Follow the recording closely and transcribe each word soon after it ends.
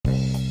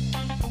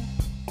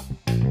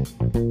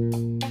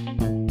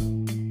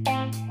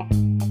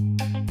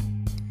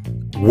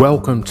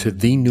Welcome to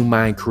the New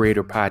Mind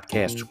Creator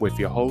podcast with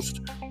your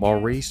host,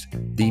 Maurice,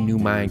 the New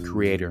Mind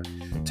Creator.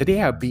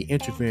 Today I'll be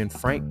interviewing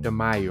Frank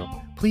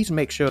Dimaio. Please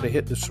make sure to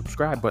hit the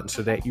subscribe button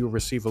so that you'll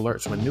receive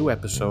alerts when new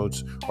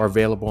episodes are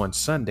available on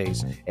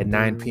Sundays at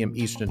 9 p.m.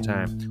 Eastern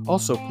Time.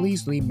 Also,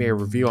 please leave me a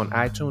review on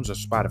iTunes or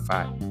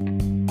Spotify.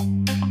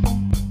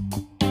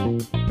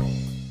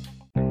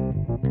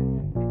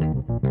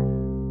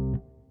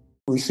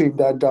 Received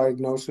that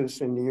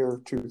diagnosis in the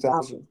year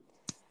 2000.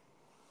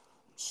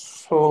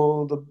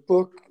 So the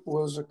book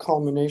was a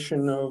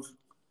culmination of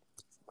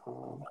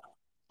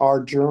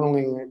our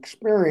journaling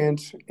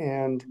experience,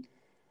 and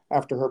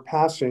after her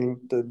passing,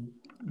 the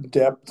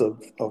depth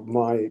of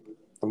my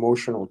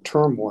emotional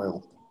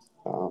turmoil,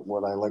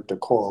 what I like to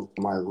call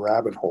my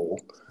rabbit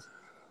hole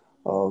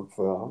of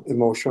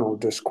emotional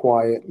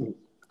disquiet and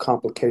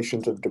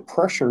complications of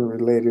depression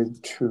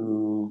related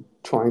to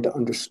trying to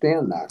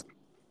understand that.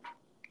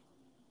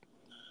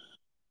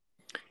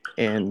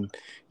 And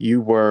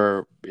you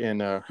were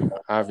in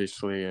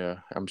obviously,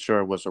 I'm sure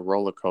it was a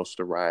roller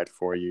coaster ride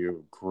for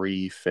you,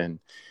 grief. And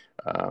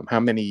how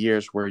many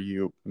years were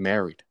you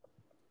married?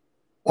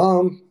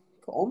 Almost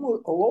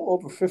a little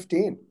over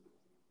 15.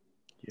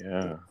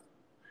 Yeah.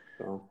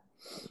 So.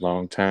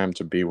 Long time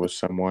to be with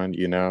someone,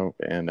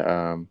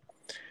 and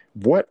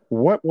what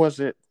was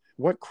it?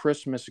 What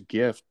Christmas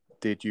gift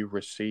did you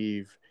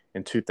receive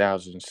in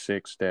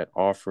 2006 that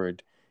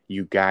offered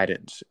you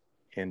guidance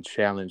and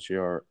challenged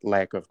your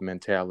lack of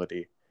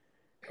mentality?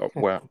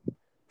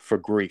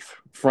 From grief,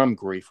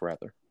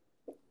 rather.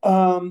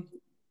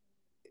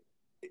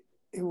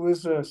 It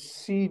was a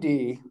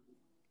CD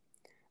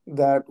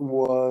that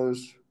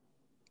was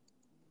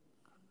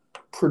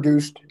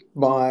produced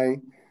by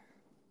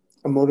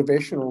a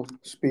motivational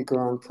speaker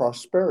on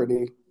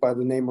prosperity by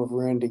the name of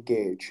Randy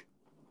Gage.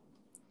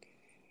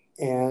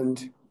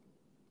 And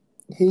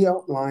he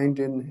outlined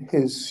in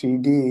his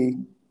CD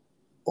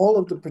all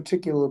of the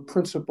particular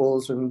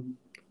principles and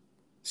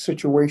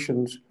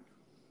situations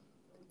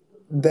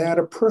that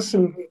a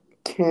person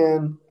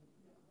can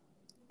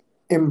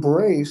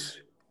embrace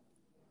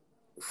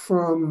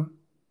from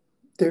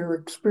their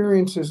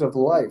experiences of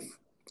life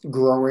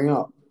growing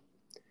up,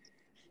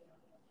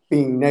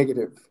 being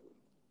negative.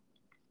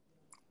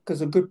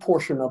 Because a good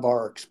portion of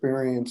our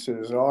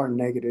experiences are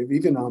negative,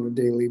 even on a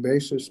daily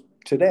basis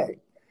today.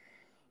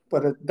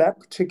 But at that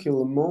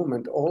particular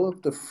moment, all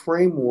of the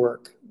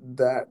framework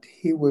that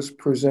he was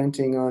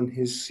presenting on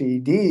his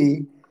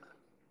CD,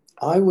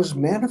 I was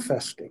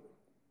manifesting.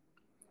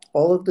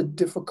 All of the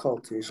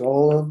difficulties,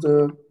 all of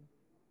the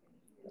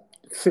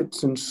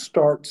fits and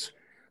starts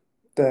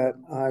that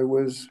I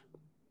was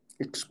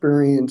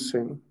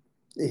experiencing,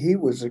 he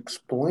was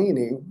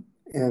explaining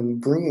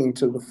and bringing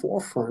to the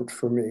forefront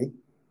for me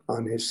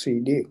on his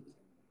CD.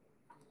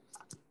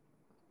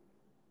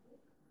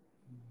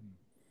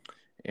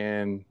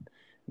 And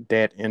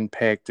that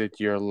impacted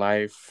your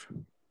life,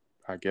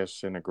 I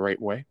guess, in a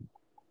great way?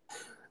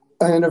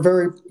 In a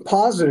very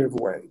positive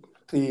way.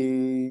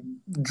 The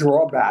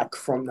drawback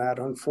from that,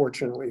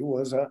 unfortunately,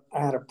 was I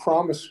had a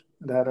promise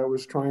that I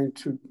was trying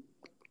to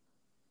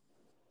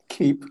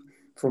keep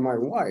for my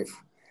wife.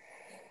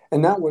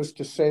 And that was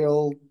to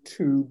sail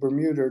to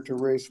Bermuda to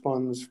raise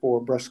funds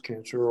for breast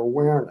cancer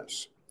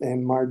awareness.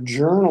 And my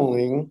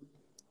journaling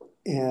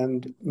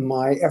and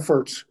my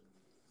efforts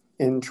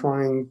in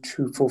trying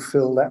to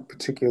fulfill that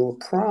particular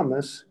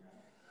promise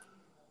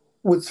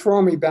would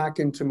throw me back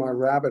into my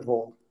rabbit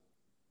hole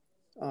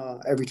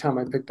every time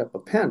I picked up a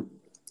pen.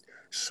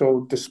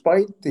 So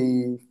despite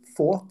the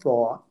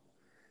forethought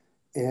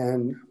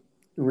and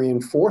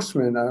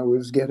reinforcement I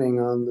was getting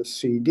on the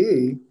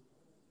CD,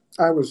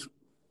 I was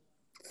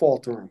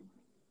faltering.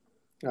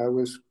 I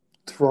was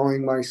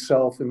throwing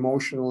myself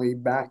emotionally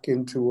back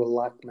into a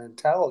lack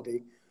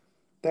mentality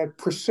that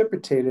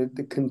precipitated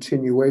the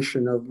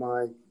continuation of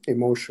my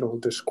emotional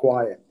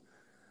disquiet.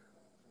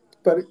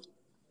 But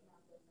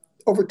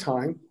over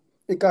time,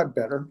 it got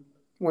better.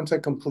 Once I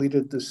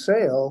completed the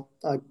sale,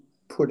 I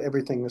put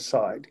everything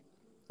aside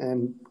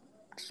and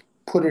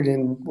put it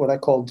in what I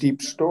call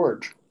deep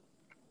storage.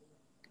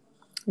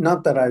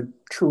 Not that I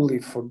truly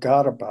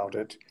forgot about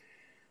it,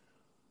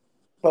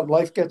 but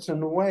life gets in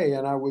the way,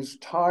 and I was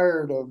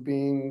tired of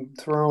being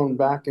thrown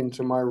back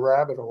into my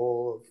rabbit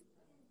hole of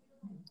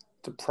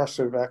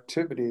depressive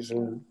activities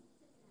and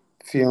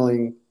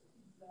feeling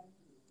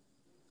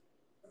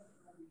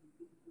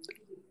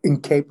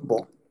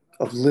incapable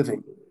of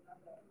living.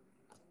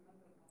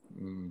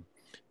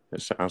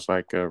 It sounds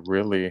like a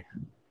really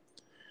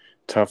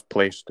tough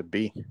place to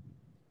be.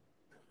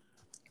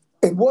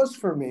 It was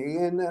for me,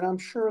 and I'm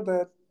sure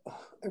that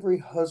every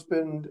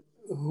husband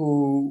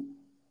who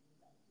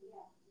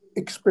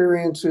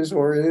experiences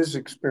or is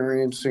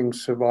experiencing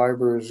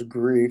survivor's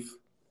grief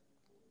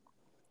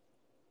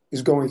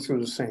is going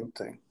through the same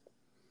thing.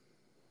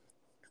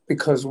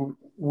 Because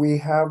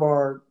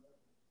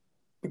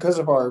because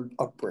of our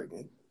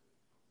upbringing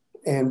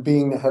and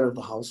being the head of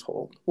the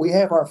household, we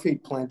have our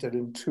feet planted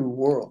in two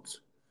worlds.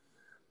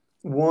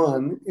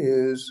 One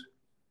is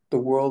the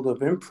world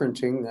of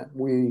imprinting that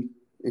we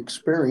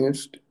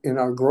experienced in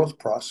our growth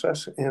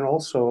process, and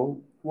also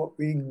what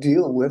we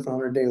deal with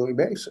on a daily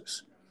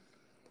basis.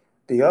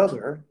 The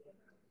other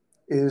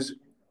is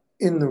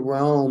in the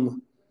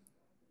realm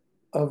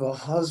of a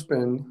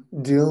husband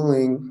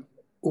dealing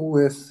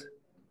with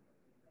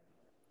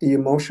the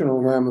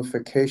emotional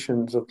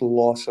ramifications of the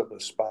loss of a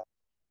spouse.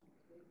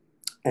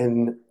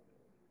 And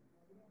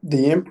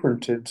the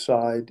imprinted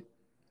side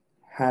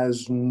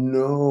has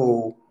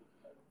no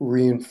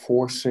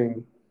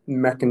reinforcing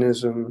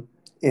mechanism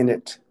in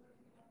it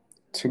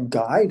to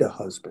guide a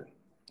husband,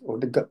 or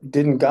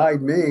didn't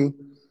guide me.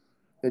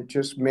 It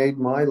just made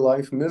my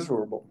life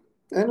miserable.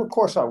 And of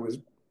course, I was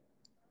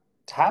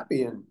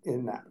happy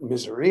in that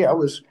misery. I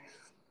was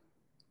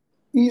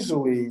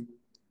easily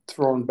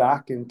thrown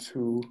back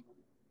into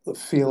the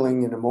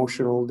feeling and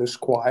emotional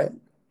disquiet.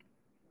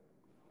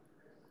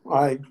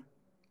 I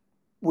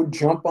would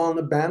jump on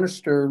the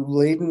banister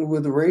laden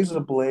with razor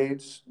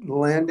blades,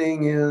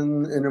 landing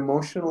in an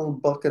emotional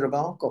bucket of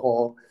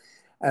alcohol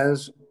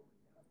as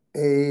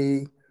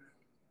a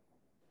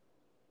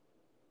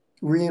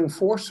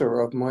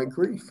reinforcer of my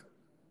grief.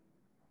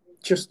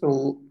 Just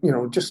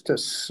to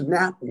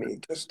snap me,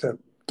 just to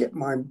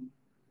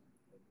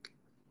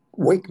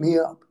wake me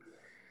up.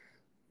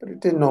 But it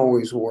didn't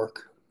always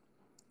work.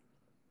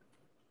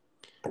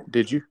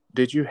 Did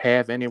you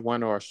have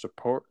anyone or a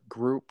support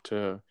group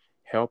to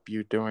help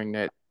you during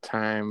that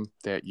time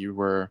that you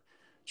were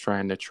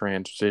trying to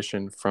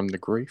transition from the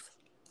grief?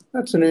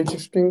 That's an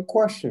interesting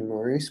question,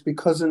 Maurice,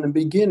 because in the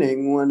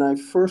beginning, when I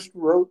first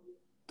wrote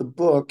the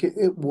book,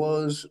 it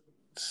was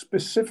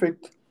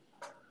specific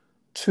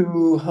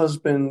to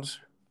husbands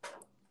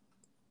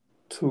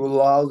to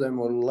allow them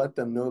or let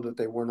them know that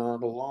they were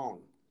not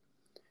alone.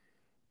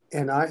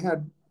 And I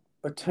had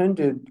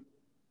attended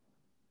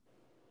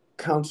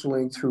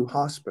counseling through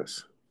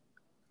hospice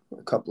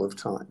a couple of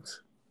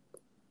times.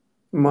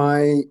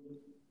 My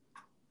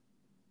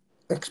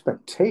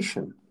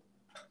expectation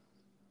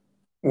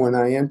when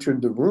I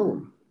entered the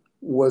room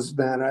was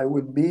that I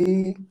would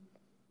be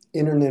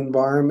in an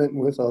environment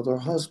with other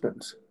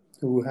husbands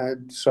who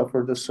had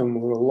suffered a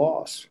similar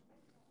loss.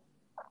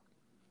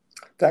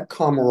 That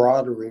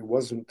camaraderie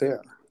wasn't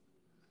there.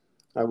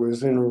 I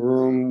was in a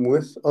room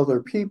with other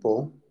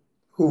people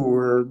who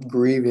were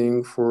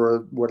grieving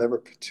for whatever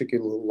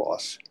particular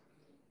loss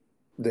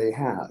they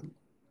had.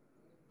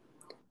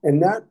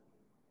 And that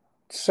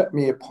set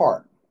me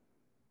apart.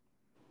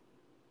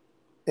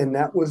 And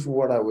that was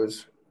what I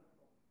was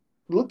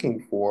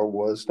looking for,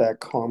 was that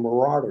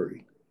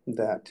camaraderie,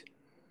 that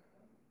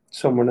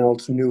someone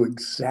else knew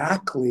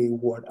exactly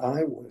what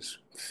I was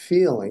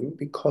feeling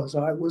because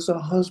I was a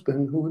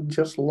husband who had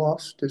just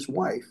lost his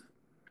wife.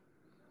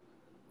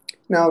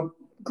 Now,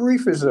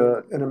 grief is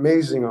an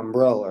amazing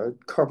umbrella.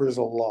 It covers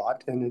a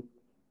lot, and it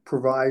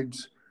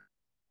provides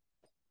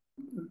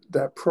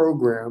that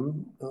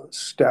program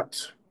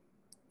steps,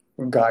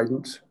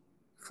 guidance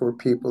for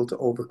people to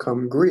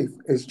overcome grief.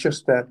 It's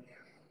just that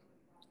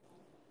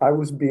I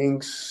was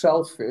being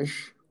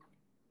selfish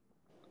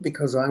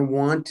because I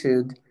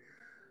wanted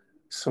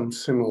some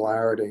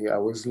similarity. I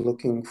was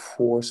looking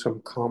for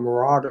some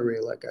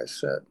camaraderie, like I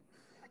said,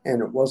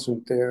 and it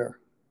wasn't there.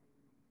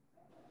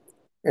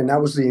 And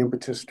that was the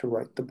impetus to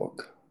write the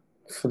book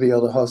for the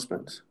other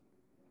husbands.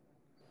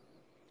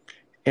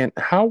 And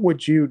how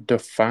would you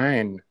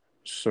define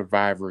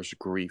survivor's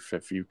grief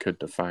if you could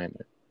define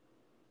it?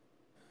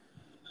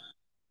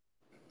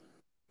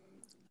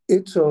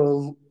 It's a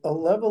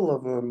level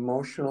of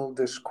emotional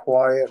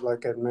disquiet,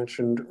 like I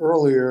mentioned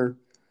earlier,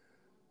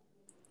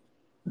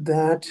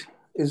 that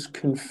is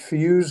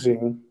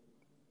confusing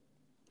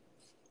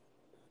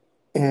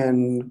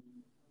and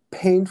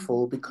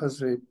painful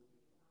because it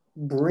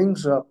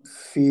brings up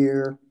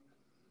fear,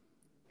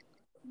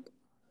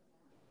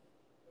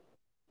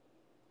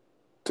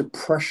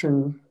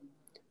 depression,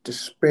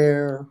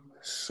 despair,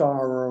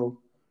 sorrow,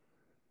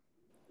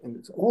 and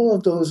it's all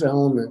of those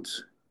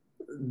elements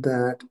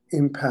that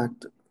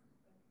impact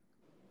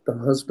the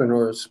husband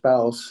or a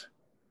spouse,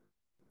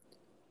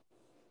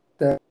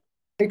 that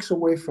takes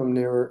away from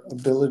their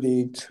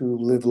ability to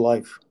live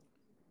life.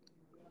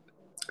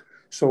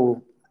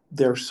 So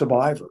they're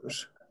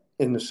survivors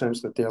in the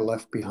sense that they're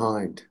left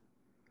behind.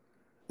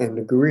 And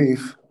the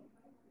grief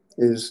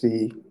is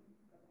the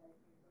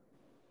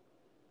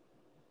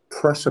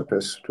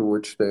precipice to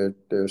which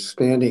they're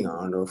standing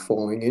on or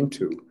falling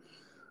into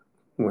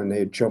when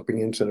they're jumping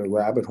into the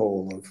rabbit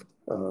hole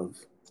of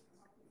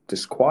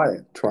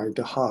disquiet, trying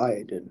to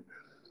hide and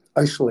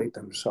isolate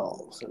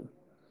themselves. And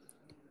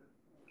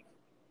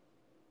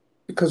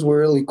because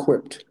we're ill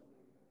equipped,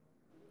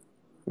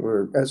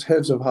 as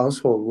heads of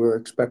household, we're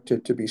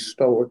expected to be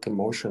stoic,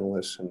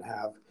 emotionless, and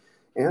have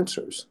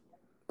answers.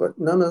 But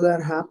none of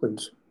that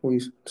happens.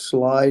 We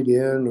slide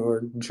in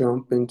or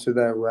jump into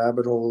that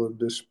rabbit hole of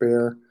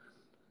despair,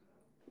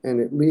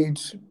 and it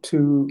leads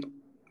to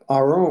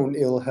our own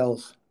ill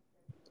health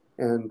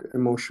and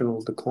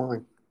emotional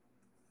decline.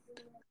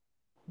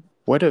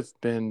 What have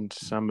been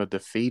some of the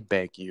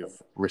feedback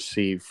you've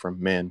received from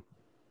men?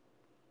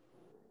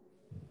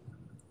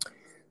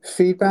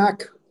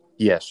 Feedback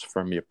Yes,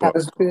 from your book.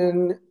 has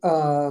been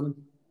of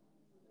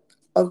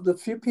the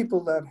few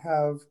people that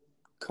have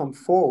come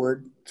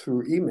forward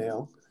through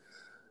email,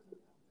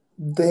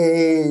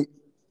 they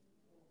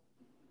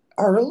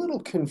are a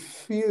little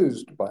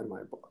confused by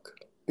my book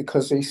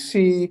because they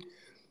see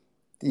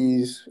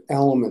these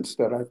elements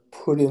that I've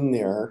put in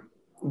there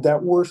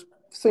that were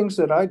things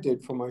that I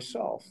did for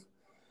myself.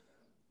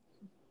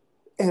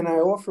 And I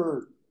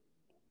offer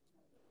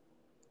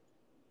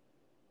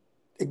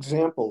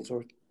examples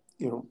or,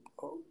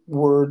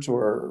 words,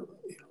 or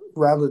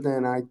rather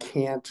than I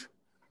can't,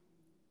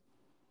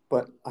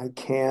 but I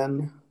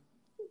can,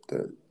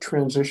 the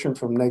transition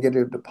from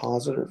negative to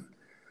positive.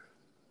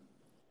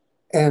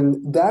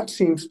 And that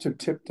seems to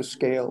tip the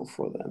scale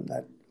for them,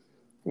 that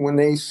when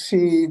they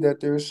see that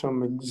there's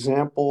some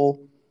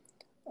example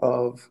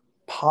of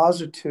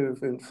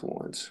positive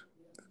influence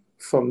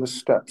from the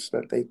steps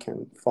that they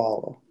can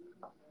follow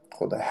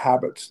or the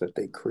habits that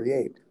they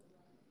create,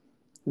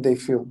 they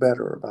feel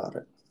better about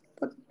it.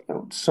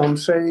 But some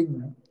say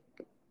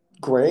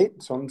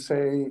great, some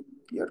say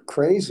you're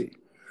crazy,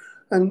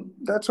 and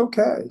that's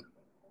okay.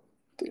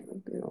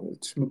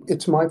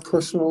 It's my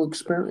personal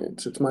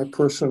experience. It's my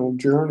personal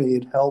journey.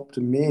 It helped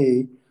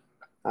me.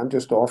 I'm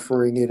just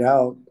offering it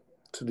out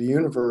to the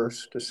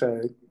universe to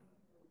say,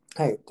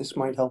 hey, this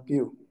might help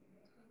you.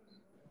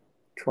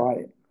 Try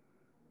it.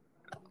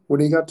 What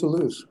do you got to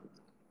lose?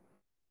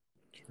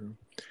 True.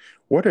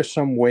 What are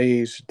some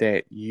ways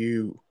that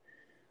you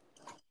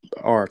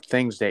or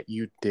things that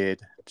you did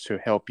to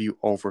help you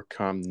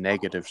overcome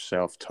negative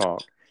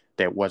self-talk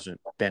that wasn't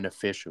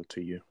beneficial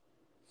to you?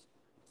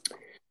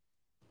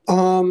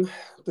 Um,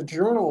 the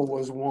journal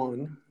was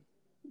one,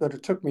 but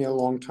it took me a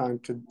long time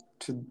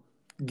to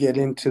get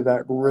into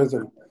that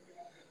rhythm.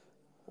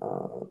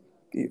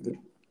 Even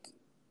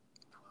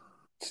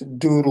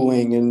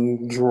doodling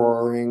and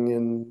drawing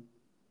and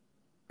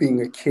being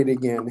a kid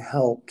again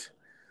helped.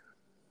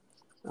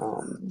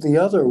 The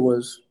other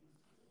was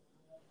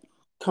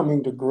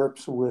coming to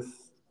grips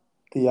with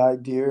the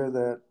idea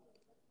that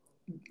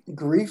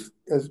grief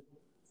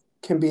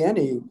can be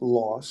any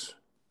loss.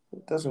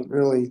 It doesn't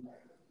really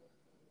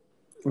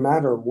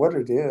matter what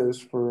it is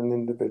for an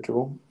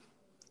individual.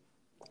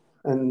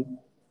 And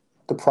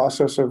the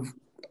process of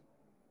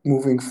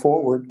moving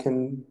forward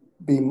can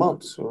be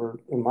months, or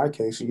in my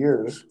case,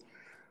 years,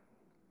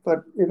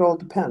 but it all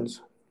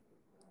depends.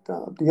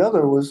 The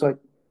other was like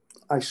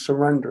I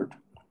surrendered.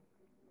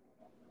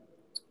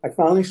 I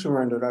finally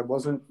surrendered. I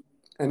wasn't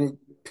any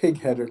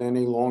pig-headed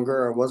any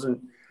longer. I wasn't,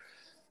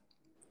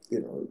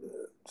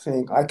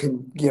 saying I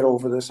can get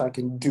over this. I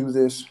can do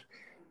this.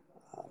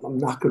 I'm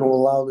not going to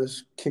allow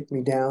this kick me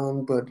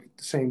down. But at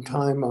the same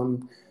time,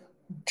 I'm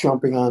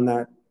jumping on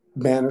that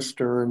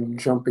banister and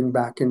jumping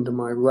back into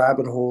my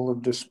rabbit hole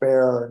of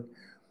despair, and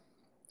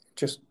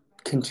just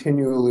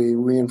continually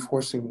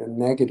reinforcing the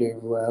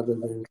negative rather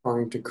than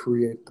trying to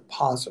create the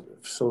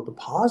positive. So the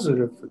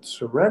positive with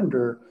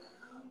surrender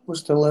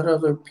was to let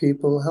other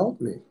people help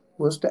me,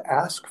 was to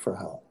ask for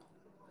help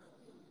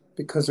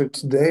because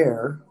it's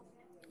there.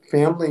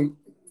 Family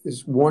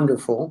is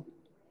wonderful.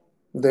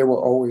 They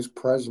were always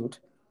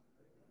present,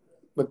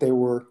 but they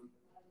were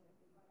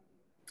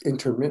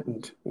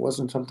intermittent. It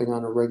wasn't something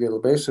on a regular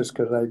basis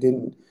because I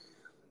didn't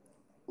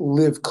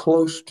live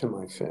close to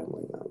my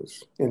family. I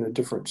was in a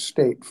different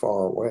state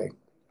far away.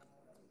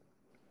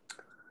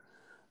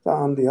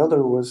 The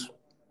other was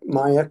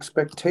my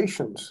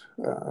expectations.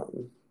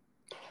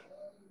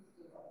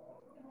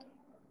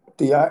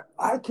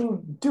 I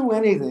can do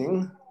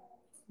anything,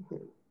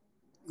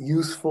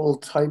 youthful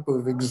type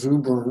of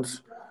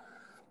exuberance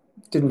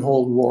didn't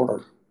hold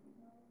water.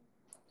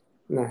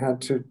 And I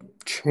had to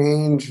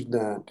change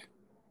that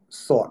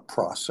thought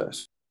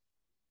process.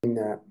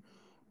 That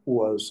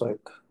was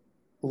like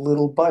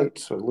little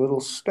bites or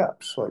little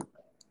steps, like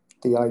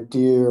the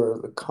idea or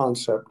the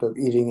concept of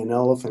eating an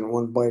elephant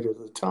one bite at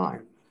a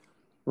time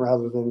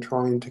rather than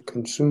trying to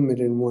consume it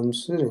in one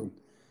sitting.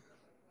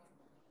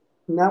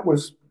 And that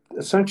was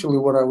essentially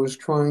what I was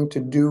trying to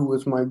do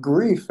with my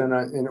grief, and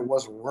it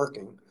wasn't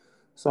working.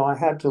 So I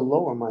had to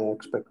lower my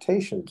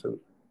expectations.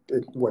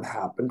 And what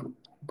happened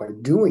by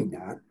doing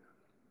that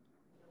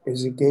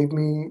is it gave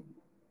me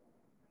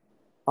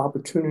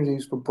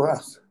opportunities for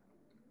breath,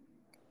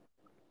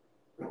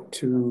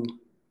 to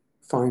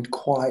find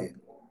quiet,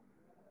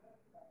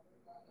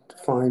 to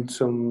find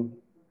some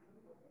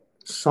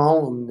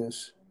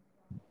solemnness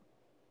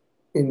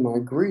in my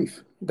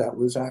grief that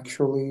was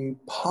actually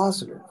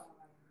positive.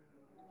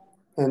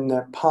 And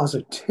that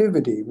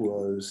positivity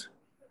was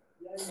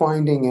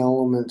finding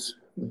elements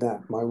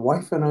that my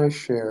wife and I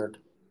shared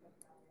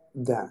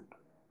that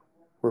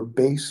were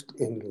based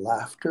in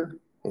laughter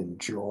and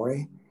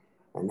joy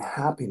and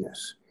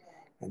happiness.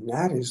 And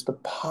that is the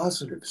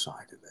positive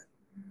side of it.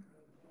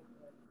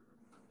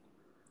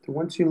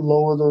 Once you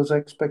lower those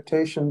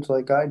expectations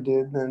like I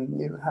did, then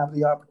you have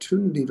the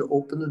opportunity to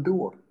open the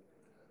door.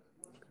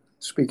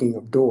 Speaking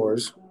of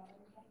doors,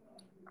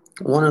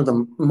 One of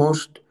the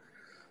most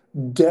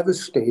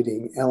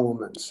devastating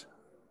elements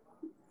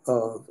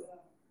of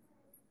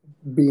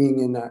being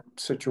in that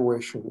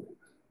situation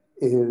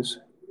is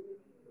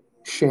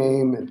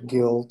shame and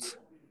guilt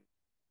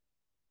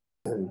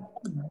and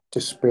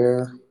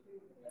despair,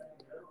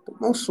 but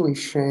mostly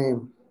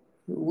shame.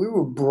 We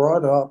were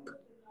brought up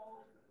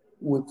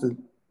with the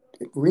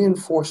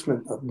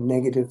reinforcement of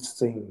negative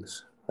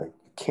things, like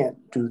you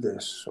can't do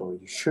this or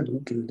you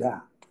shouldn't do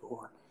that,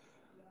 or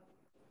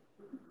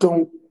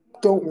don't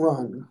don't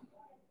run,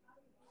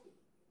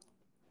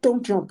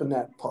 don't jump in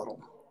that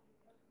puddle.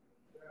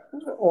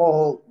 Those are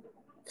all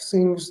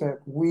things that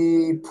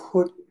we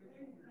put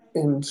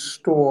in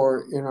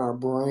store in our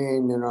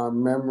brain, in our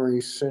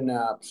memory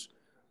synapse,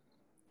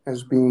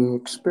 as being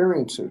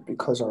experiences,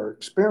 because our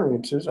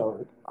experiences,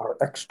 our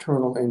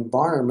external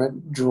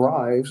environment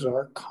drives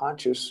our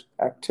conscious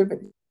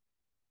activity.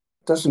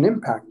 It doesn't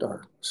impact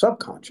our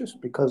subconscious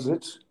because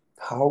it's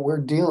how we're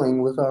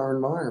dealing with our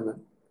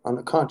environment on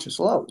a conscious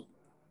level.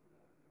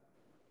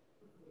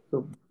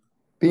 So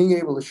being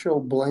able to show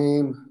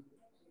blame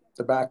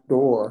the back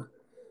door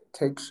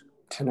takes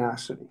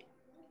tenacity,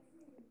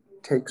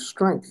 takes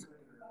strength,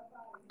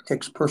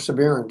 takes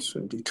perseverance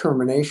and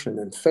determination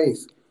and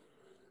faith.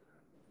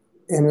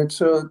 And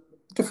it's a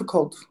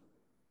difficult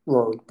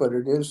road, but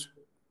it is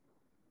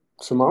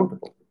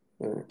surmountable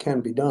and it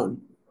can be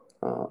done.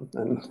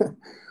 And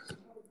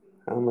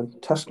I'm a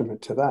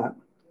testament to that.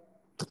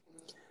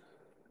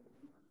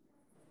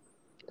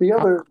 The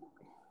other,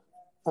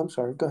 I'm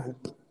sorry, go ahead.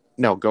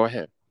 No, go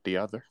ahead. The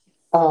other.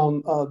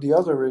 The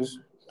other is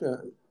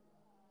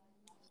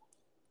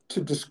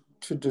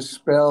to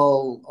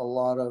dispel a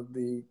lot of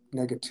the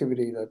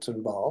negativity that's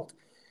involved.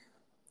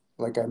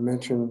 Like I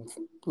mentioned,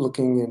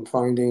 looking and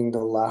finding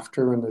the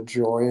laughter and the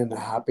joy and the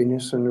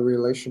happiness in the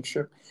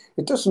relationship.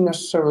 It doesn't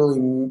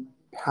necessarily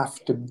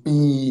have to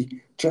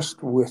be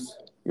just with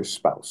your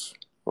spouse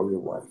or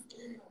your wife.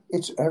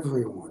 It's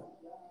everyone.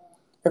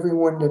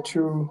 Everyone that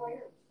you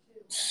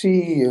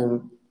see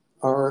and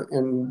are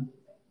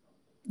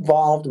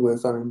involved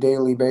with on a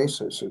daily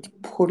basis. It's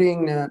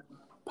putting that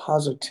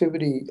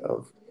positivity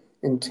of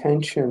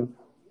intention,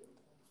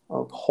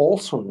 of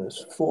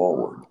wholesomeness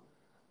forward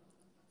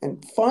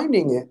and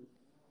finding it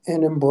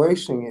and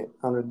embracing it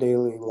on a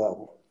daily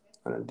level,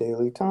 on a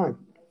daily time.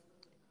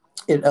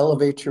 It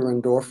elevates your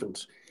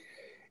endorphins.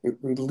 It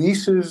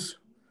releases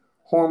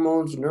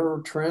hormones,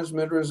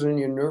 neurotransmitters in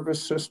your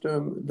nervous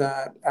system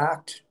that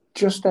act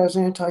just as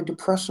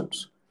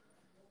antidepressants.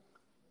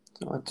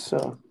 So it's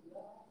a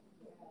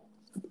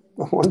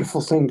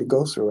wonderful thing to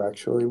go through.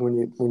 Actually,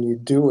 when you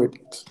do it,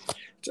 it's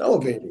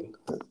elevating.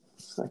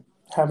 It's like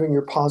having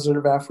your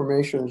positive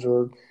affirmations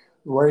or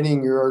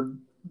writing your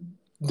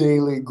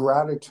daily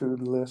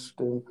gratitude list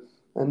and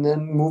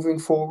then moving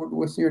forward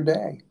with your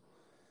day.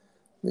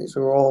 These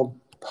are all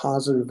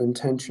positive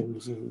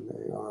intentions and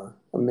they are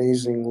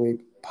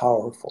amazingly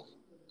powerful.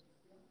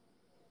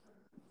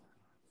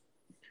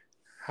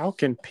 How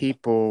can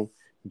people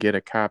get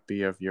a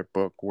copy of your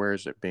book? Where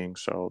is it being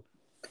sold?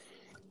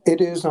 It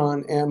is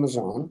on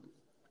Amazon.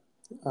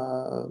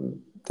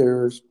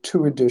 There's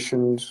two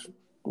editions.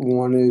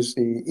 One is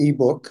the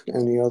ebook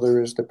and the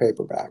other is the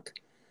paperback.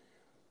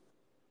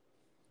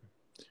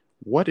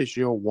 What is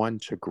your one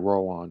to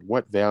grow on?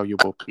 What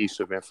valuable piece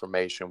of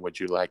information would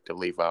you like to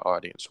leave our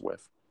audience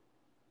with?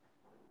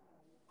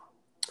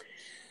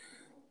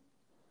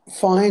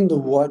 Find the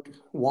what,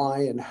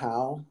 why, and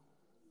how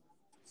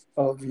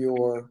of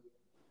your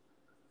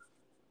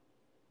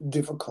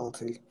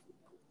difficulty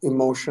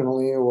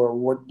emotionally or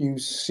what you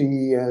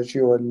see as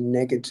your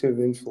negative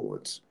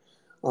influence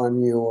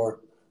on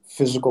your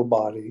physical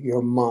body,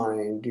 your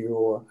mind,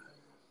 your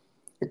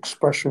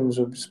expressions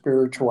of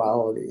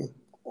spirituality.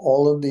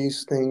 All of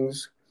these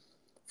things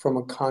from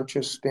a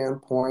conscious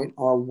standpoint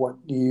are what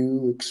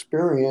you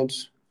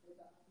experience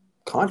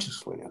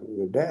consciously in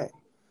your day.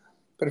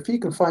 But if you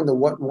can find the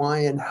what,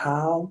 why, and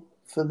how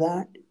for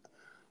that,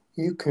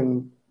 you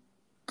can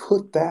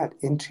put that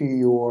into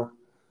your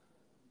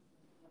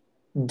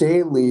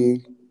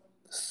daily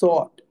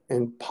thought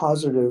and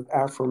positive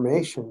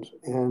affirmations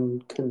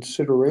and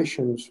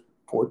considerations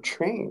for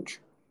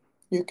change.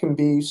 You can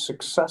be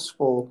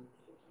successful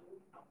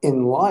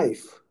in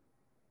life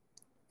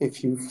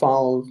if you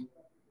follow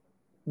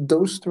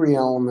those three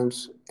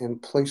elements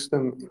and place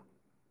them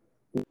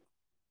in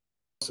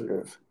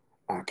positive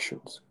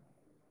actions.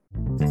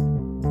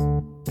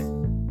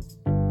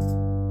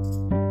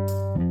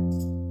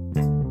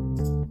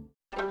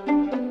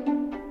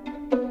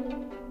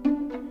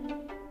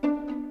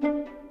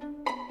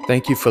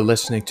 Thank you for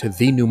listening to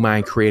the New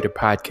Mind Creator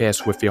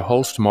podcast with your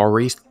host,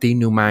 Maurice, the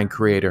New Mind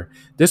Creator.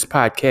 This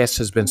podcast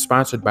has been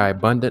sponsored by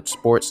Abundant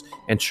Sports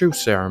and True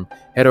Serum.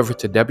 Head over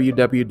to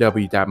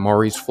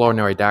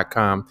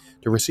www.mauriceflournoy.com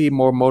to receive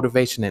more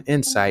motivation and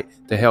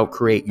insight to help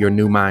create your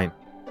new mind.